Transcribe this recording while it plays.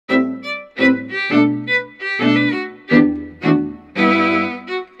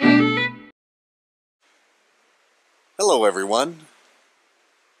Hello everyone.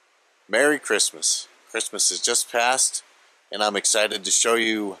 Merry Christmas. Christmas has just passed and I'm excited to show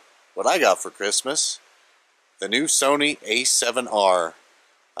you what I got for Christmas. The new Sony A7R.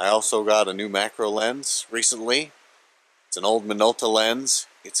 I also got a new macro lens recently. It's an old Minolta lens.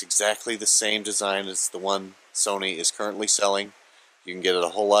 It's exactly the same design as the one Sony is currently selling. You can get it a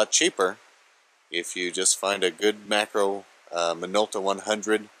whole lot cheaper if you just find a good macro Minolta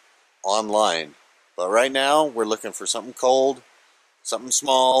 100 online. But right now we're looking for something cold, something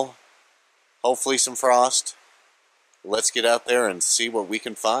small, hopefully some frost. Let's get out there and see what we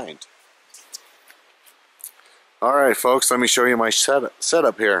can find. Alright folks, let me show you my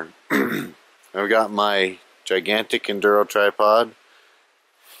setup here. I've got my gigantic Enduro tripod,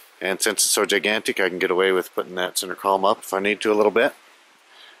 and since it's so gigantic I can get away with putting that center column up if I need to a little bit.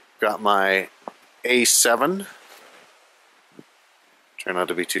 Got my A7, try not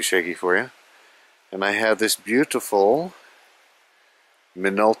to be too shaky for you, and I have this beautiful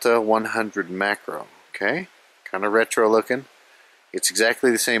Minolta 100 macro, okay, kind of retro looking. It's exactly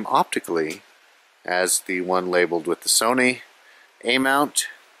the same optically as the one labeled with the Sony A mount.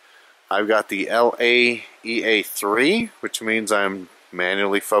 I've got the LAEA3, which means I'm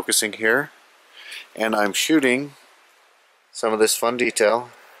manually focusing here, and I'm shooting some of this fun detail.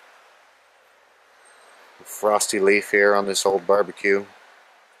 A frosty leaf here on this old barbecue,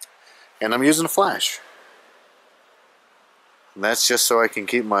 and I'm using a flash. And that's just so I can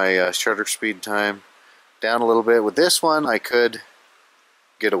keep my shutter speed time down a little bit. With this one I could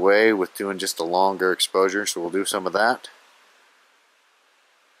get away with doing just a longer exposure, so we'll do some of that.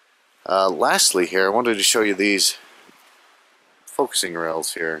 Lastly here, I wanted to show you these focusing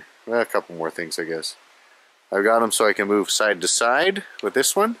rails here. Well, a couple more things I guess. I've got them so I can move side to side with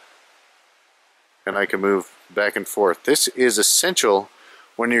this one, and I can move back and forth. This is essential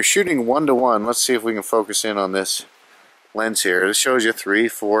when you're shooting 1-to-1. Let's see if we can focus in on this lens here. This shows you 3,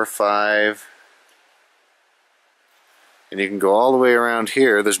 4, 5, and you can go all the way around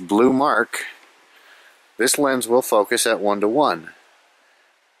here. This blue mark, this lens will focus at 1-to-1.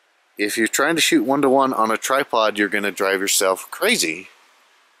 If you're trying to shoot 1-to-1 on a tripod, you're going to drive yourself crazy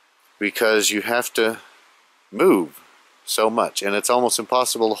because you have to move so much, and it's almost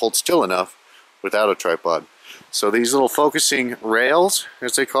impossible to hold still enough without a tripod. So these little focusing rails,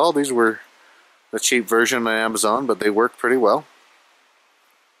 as they call, these were the cheap version on Amazon, but they work pretty well.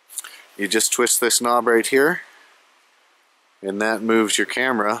 You just twist this knob right here, and that moves your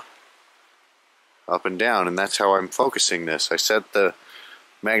camera up and down, and that's how I'm focusing this. I set the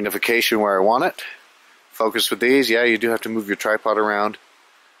magnification where I want it. Focus with these. Yeah, you do have to move your tripod around,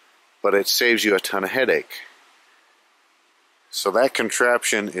 but it saves you a ton of headache. So that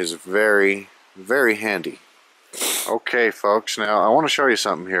contraption is very, very handy. Okay folks, now I want to show you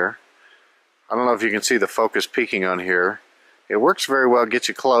something here. I don't know if you can see the focus peaking on here. It works very well, gets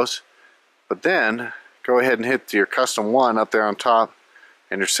you close, but then go ahead and hit your custom one up there on top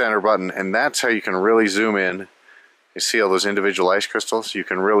and your center button, and that's how you can really zoom in. You see all those individual ice crystals? You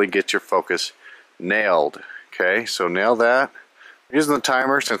can really get your focus nailed. Okay, so nail that. I'm using the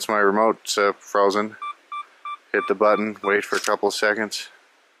timer since my remote's frozen. Hit the button, wait for a couple of seconds.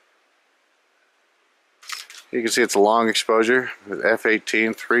 You can see it's a long exposure with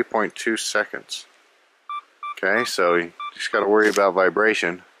f/18, 3.2 seconds. Okay, so you just got to worry about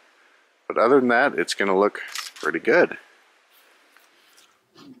vibration. But other than that, it's going to look pretty good.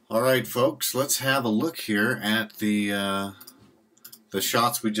 Alright folks, let's have a look here at the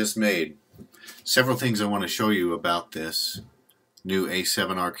shots we just made. Several things I want to show you about this new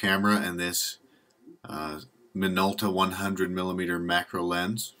A7R camera and this Minolta 100mm macro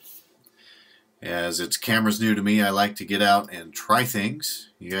lens. As it's camera's new to me, I like to get out and try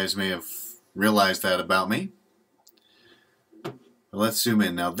things. You guys may have realized that about me. But let's zoom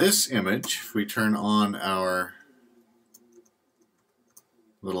in. Now this image, if we turn on our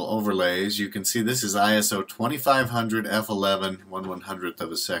little overlays, you can see this is ISO 2500 f11 1/100th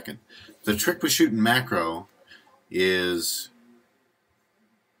of a second. The trick with shooting macro is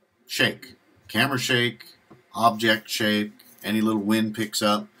shake. Camera shake, object shake, any little wind picks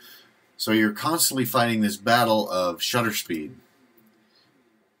up. So you're constantly fighting this battle of shutter speed.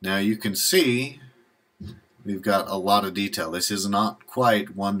 Now you can see we've got a lot of detail. This is not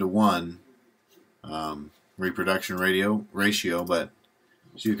quite 1-to-1 reproduction ratio, but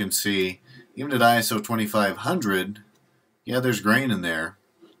as you can see, even at ISO 2500, yeah, there's grain in there,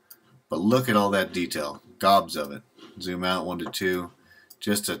 but look at all that detail, gobs of it. Zoom out 1-to-2,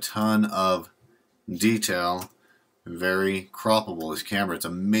 just a ton of detail. Very croppable, this camera. It's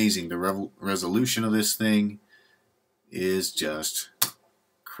amazing. The resolution of this thing is just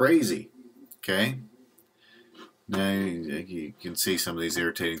crazy. Okay, Now you can see some of these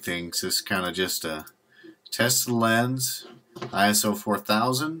irritating things. This is kind of just a test of the lens. ISO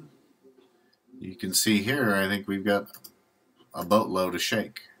 4000. You can see here, I think we've got a boatload of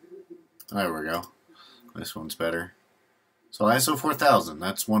shake. There we go. This one's better. So ISO 4000,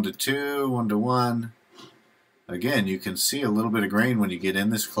 that's 1:2, 1:1. Again, you can see a little bit of grain when you get in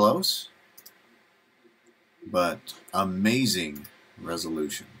this close, but amazing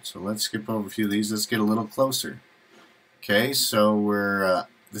resolution. So let's skip over a few of these. Let's get a little closer. Okay, so we're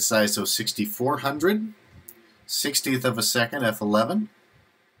this is ISO 6400, 60th of a second, f11.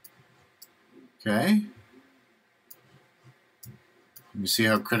 Okay. You see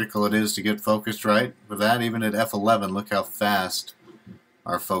how critical it is to get focused right? With that, even at f11, look how fast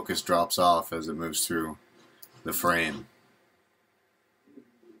our focus drops off as it moves through the frame.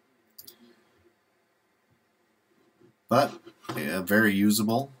 But yeah, very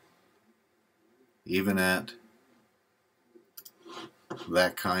usable, even at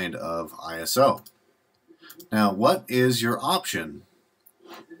that kind of ISO. Now, what is your option?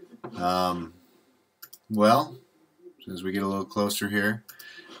 Well, as we get a little closer here,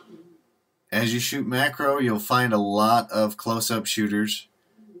 as you shoot macro, you'll find a lot of close-up shooters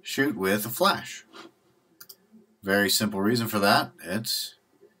shoot with a flash. Very simple reason for that. It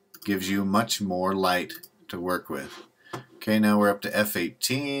gives you much more light to work with. Okay, now we're up to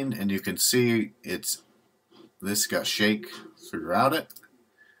f18, and you can see this got shake throughout it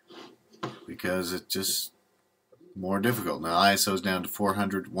because it's just more difficult. Now ISO is down to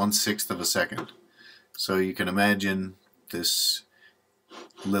 400, 1/6 of a second. So you can imagine this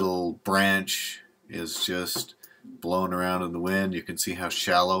little branch is just blowing around in the wind. You can see how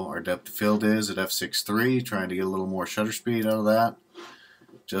shallow our depth of field is at f6.3, trying to get a little more shutter speed out of that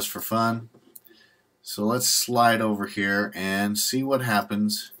just for fun. So let's slide over here and see what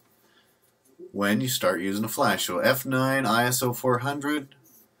happens when you start using a flash. So f9, ISO 400.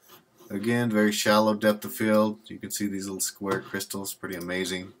 Again, very shallow depth of field. You can see these little square crystals. Pretty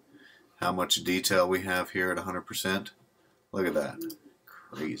amazing how much detail we have here at 100%. Look at that.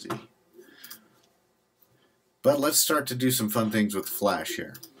 Crazy. But let's start to do some fun things with flash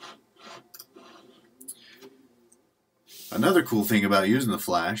here. Another cool thing about using the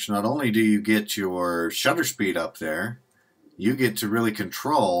flash, not only do you get your shutter speed up there, you get to really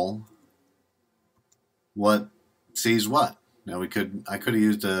control what sees what. Now I could have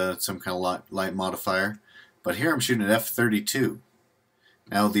used some kind of light modifier, but here I'm shooting at f32.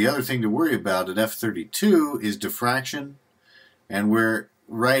 Now the other thing to worry about at f32 is diffraction, and we're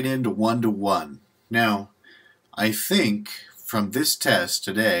right into 1:1. Now I think from this test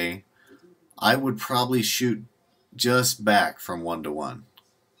today, I would probably shoot just back from 1:1.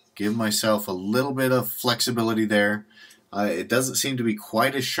 Give myself a little bit of flexibility there. It doesn't seem to be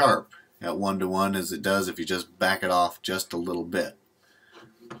quite as sharp at 1:1 as it does if you just back it off just a little bit.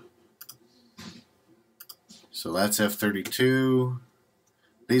 So that's f32.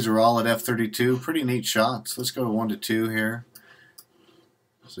 These are all at f32. Pretty neat shots. Let's go to 1:2 here.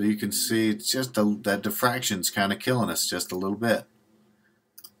 So you can see it's just that diffraction's kind of killing us just a little bit.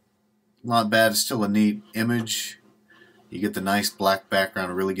 Not bad. It's still a neat image. You get the nice black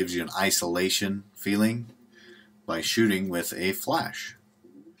background. It really gives you an isolation feeling by shooting with a flash.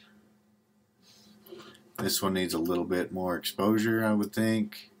 This one needs a little bit more exposure, I would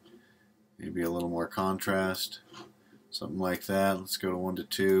think. Maybe a little more contrast. Something like that. Let's go to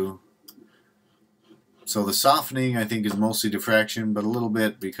 1:2. So the softening, I think, is mostly diffraction, but a little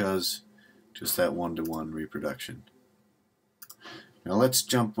bit because just that 1:1 reproduction. Now let's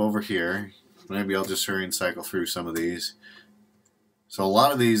jump over here. Maybe I'll just hurry and cycle through some of these. So a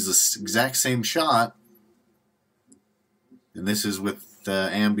lot of these, the exact same shot, and this is with the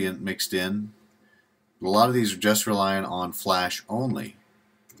ambient mixed in. A lot of these are just relying on flash only.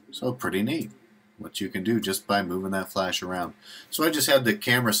 So pretty neat what you can do just by moving that flash around. So I just had the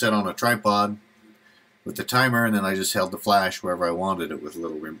camera set on a tripod with the timer, and then I just held the flash wherever I wanted it with a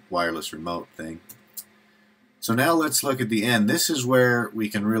little wireless remote thing. So now let's look at the end. This is where we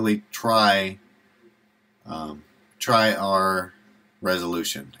can really try our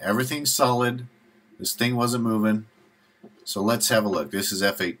resolution. Everything's solid. This thing wasn't moving. So let's have a look. This is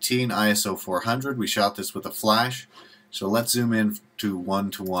f18, ISO 400. We shot this with a flash. So let's zoom in to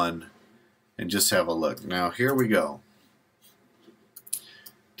 1:1 and just have a look. Now here we go.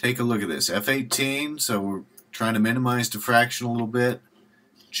 Take a look at this. f18, so we're trying to minimize diffraction a little bit.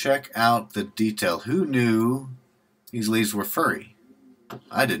 Check out the detail. Who knew these leaves were furry?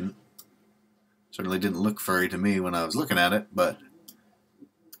 I didn't. Certainly didn't look furry to me when I was looking at it, but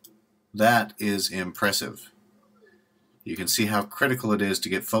that is impressive. You can see how critical it is to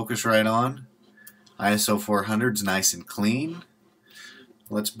get focus right on. ISO 400 is nice and clean.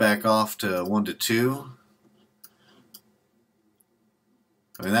 Let's back off to 1 to 2.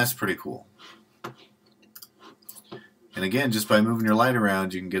 I mean, that's pretty cool. And again, just by moving your light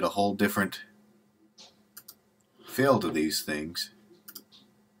around, you can get a whole different feel to these things.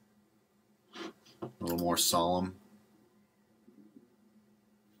 A little more solemn.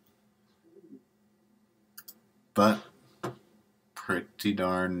 But pretty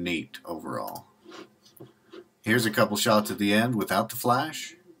darn neat overall. Here's a couple shots at the end without the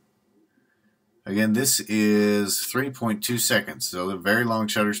flash. Again, this is 3.2 seconds, so a very long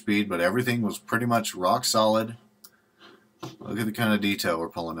shutter speed, but everything was pretty much rock solid. Look at the kind of detail we're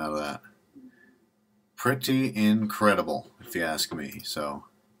pulling out of that. Pretty incredible, if you ask me. So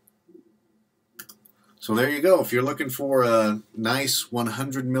there you go. If you're looking for a nice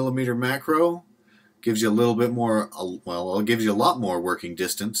 100mm macro, gives you a little bit more, well, it gives you a lot more working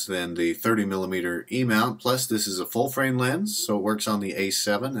distance than the 30mm E-mount. Plus, this is a full-frame lens, so it works on the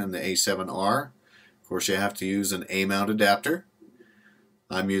A7 and the A7R. Of course, you have to use an A-mount adapter.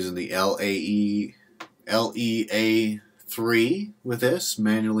 I'm using the LEA3 with this,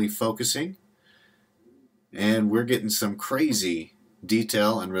 manually focusing. And we're getting some crazy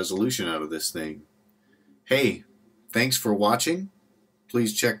detail and resolution out of this thing. Hey, thanks for watching.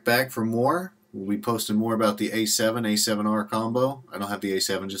 Please check back for more. We'll be posting more about the A7, A7R combo. I don't have the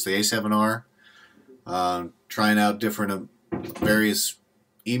A7, just the A7R. Trying out different various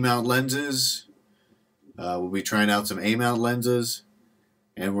E-mount lenses. We'll be trying out some A-mount lenses.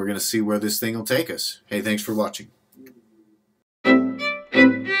 And we're going to see where this thing will take us. Hey, thanks for watching.